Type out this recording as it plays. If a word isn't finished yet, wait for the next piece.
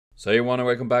So you want to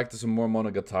welcome back to some more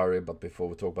Monogatari, but before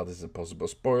we talk about this and possible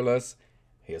spoilers,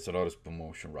 here's a lot of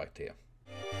promotion right here.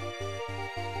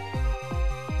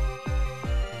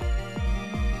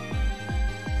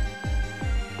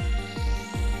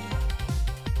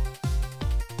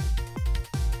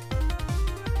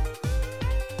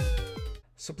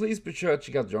 So please be sure to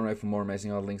check out Yonrei for more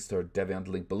amazing art. Links to our Deviant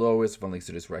link below is one links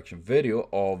to this reaction video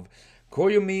of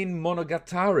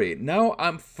Koyomimonogatari. Now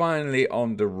I'm finally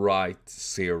on the right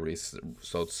series,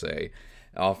 so to say.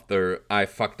 After I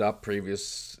fucked up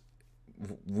previous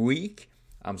week,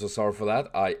 I'm so sorry for that.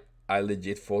 I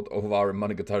legit thought our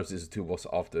Monogatari season 2 was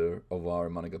after our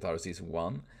Monogatari season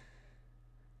 1.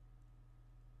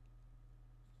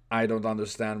 I don't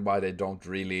understand why they don't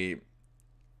really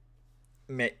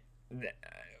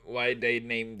why they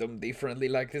named them differently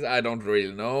like this. I don't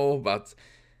really know, but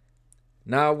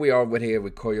now we are here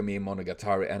with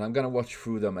Koyomimonogatari, and I'm gonna watch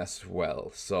through them as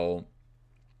well. So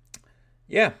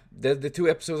yeah, the two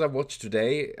episodes I watched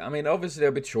today, I mean, obviously they're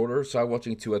a bit shorter, so I'm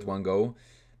watching 2 at one go,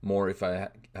 more if I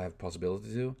have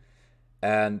possibility to.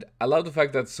 And I love the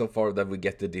fact that so far that we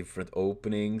get the different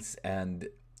openings and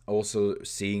also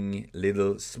seeing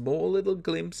small little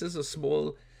glimpses of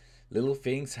small little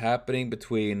things happening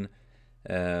between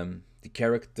the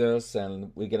characters,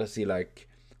 and we're gonna see like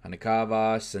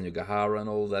Hanekawa and Yugahara and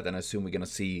all that, and I assume we're gonna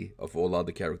see of all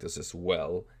other characters as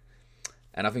well.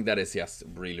 And I think that is just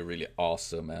really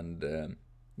awesome, and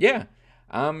yeah,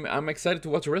 I'm excited to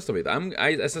watch the rest of it.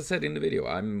 As I said in the video,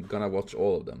 I'm gonna watch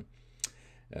all of them.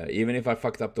 Even if I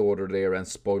fucked up the order there and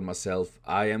spoiled myself,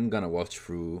 I am gonna watch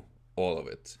through all of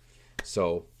it.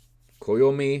 So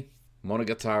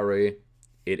Koyomimonogatari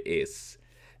it is.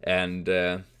 And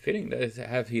fitting that I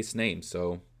have his name,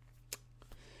 so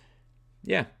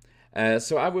yeah.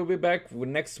 So I will be back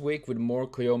next week with more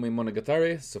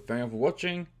Koyomimonogatari. So thank you for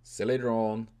watching, see you later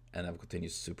on, and have a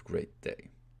continued super great day.